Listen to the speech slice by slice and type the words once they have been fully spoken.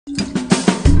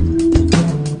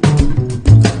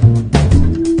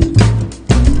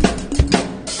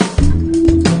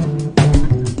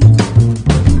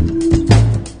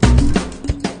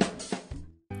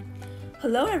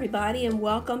everybody, and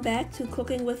welcome back to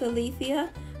Cooking with Alethea.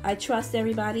 I trust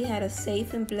everybody had a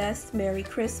safe and blessed Merry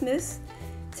Christmas.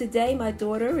 Today my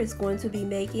daughter is going to be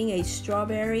making a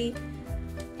strawberry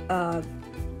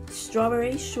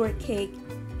shortcake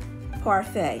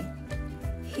parfait.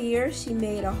 Here she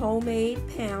made a homemade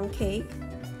pound cake,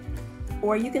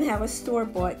 or you can have a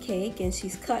store-bought cake, and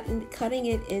she's cutting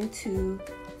it into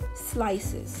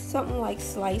slices, something like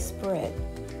sliced bread.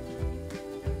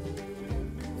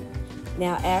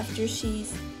 Now after she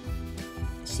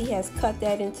has cut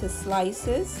that into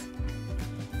slices,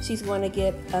 she's going to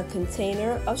get a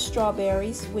container of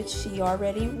strawberries, which she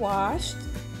already washed,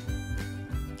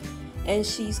 and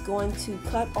she's going to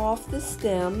cut off the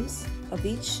stems of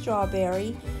each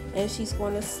strawberry, and she's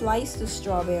going to slice the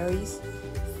strawberries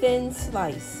thin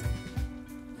slice.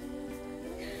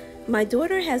 My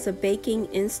daughter has a baking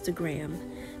Instagram.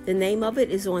 The name of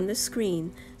it is on the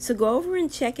screen, so go over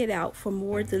and check it out for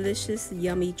more delicious,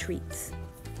 yummy treats.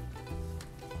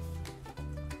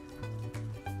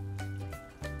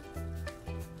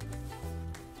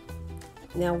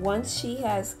 Now once she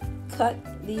has cut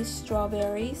these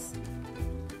strawberries,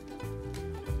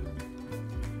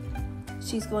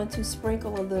 she's going to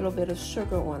sprinkle a little bit of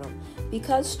sugar on them.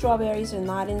 Because strawberries are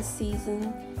not in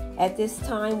season at this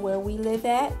time where we live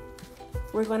at,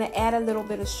 we're going to add a little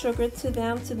bit of sugar to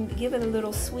them to give it a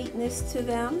little sweetness to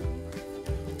them,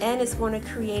 and it's going to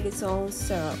create its own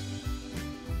syrup.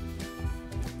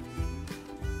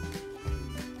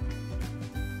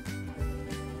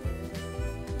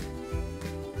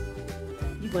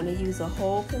 You're going to use a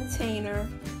whole container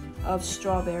of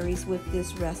strawberries with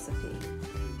this recipe.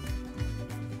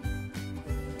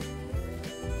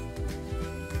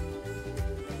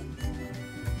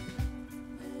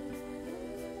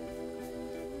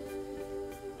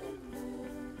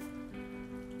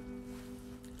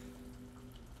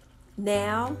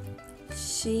 Now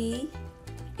she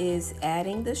is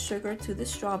adding the sugar to the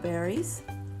strawberries,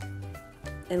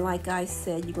 and like I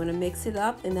said, you're going to mix it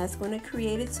up, and that's going to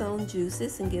create its own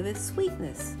juices and give it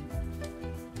sweetness.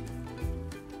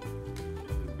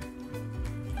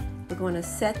 We're going to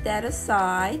set that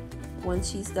aside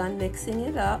once she's done mixing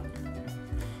it up,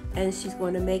 and she's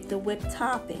going to make the whipped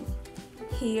topping.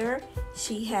 Here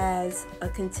she has a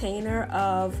container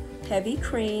of heavy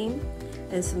cream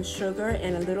and some sugar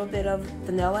and a little bit of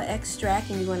vanilla extract,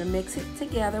 and you're going to mix it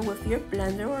together with your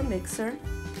blender or mixer.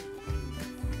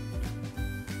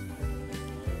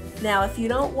 Now if you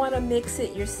don't want to mix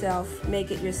it yourself,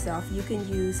 make it yourself, you can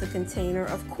use a container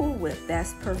of Cool Whip.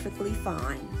 That's perfectly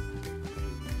fine.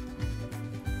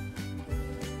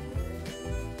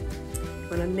 I'm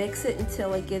going to mix it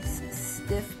until it gets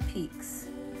stiff peaks.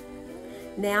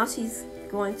 Now she's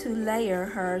going to layer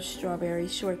her strawberry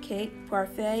shortcake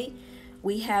parfait.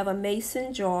 We have a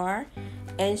mason jar,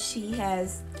 and she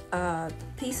has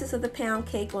pieces of the pound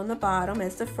cake on the bottom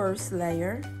as the first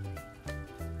layer.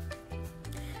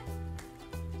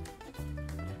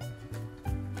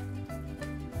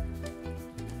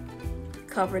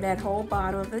 Cover that whole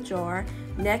bottom of the jar.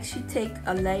 Next, you take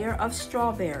a layer of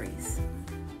strawberries.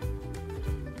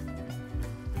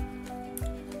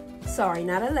 Sorry,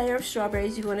 not a layer of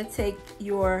strawberries. You're going to take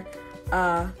your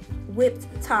whipped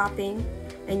topping,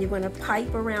 and you're going to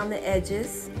pipe around the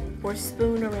edges or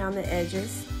spoon around the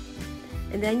edges,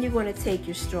 and then you're going to take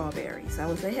your strawberries. I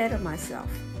was ahead of myself.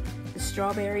 The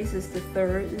strawberries is the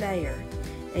third layer,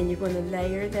 and you're going to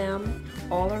layer them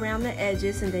all around the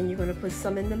edges, and then you're going to put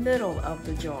some in the middle of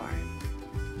the jar.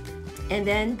 And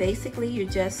then basically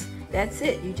that's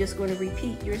it. You're just going to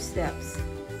repeat your steps.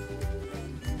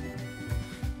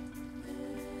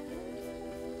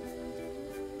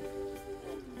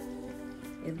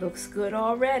 It looks good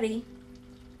already.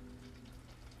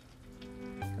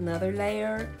 Another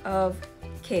layer of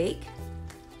cake.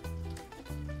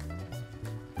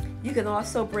 You can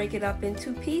also break it up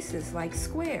into pieces like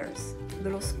squares,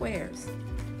 little squares.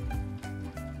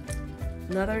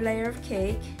 Another layer of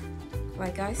cake,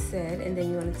 like I said, and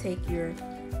then you're going to take your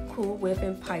Cool Whip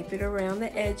and pipe it around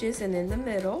the edges and in the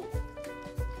middle.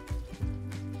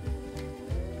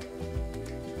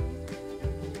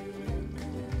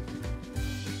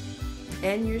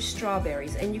 And your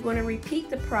strawberries, and you're going to repeat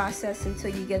the process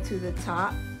until you get to the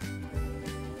top,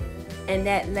 and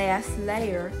that last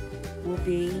layer will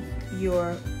be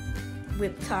your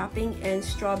whipped topping and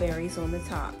strawberries on the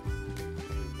top.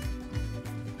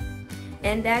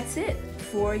 And that's it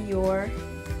for your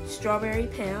strawberry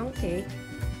pound cake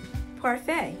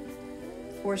parfait,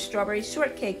 or strawberry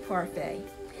shortcake parfait.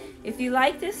 If you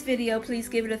like this video, please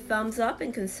give it a thumbs up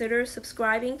and consider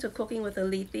subscribing to Cooking with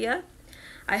Alethea.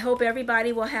 I hope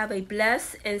everybody will have a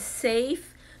blessed and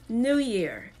safe New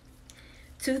Year.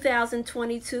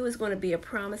 2022 is going to be a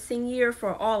promising year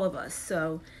for all of us.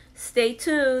 So stay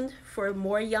tuned for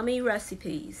more yummy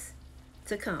recipes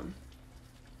to come.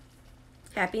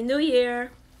 Happy New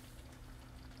Year!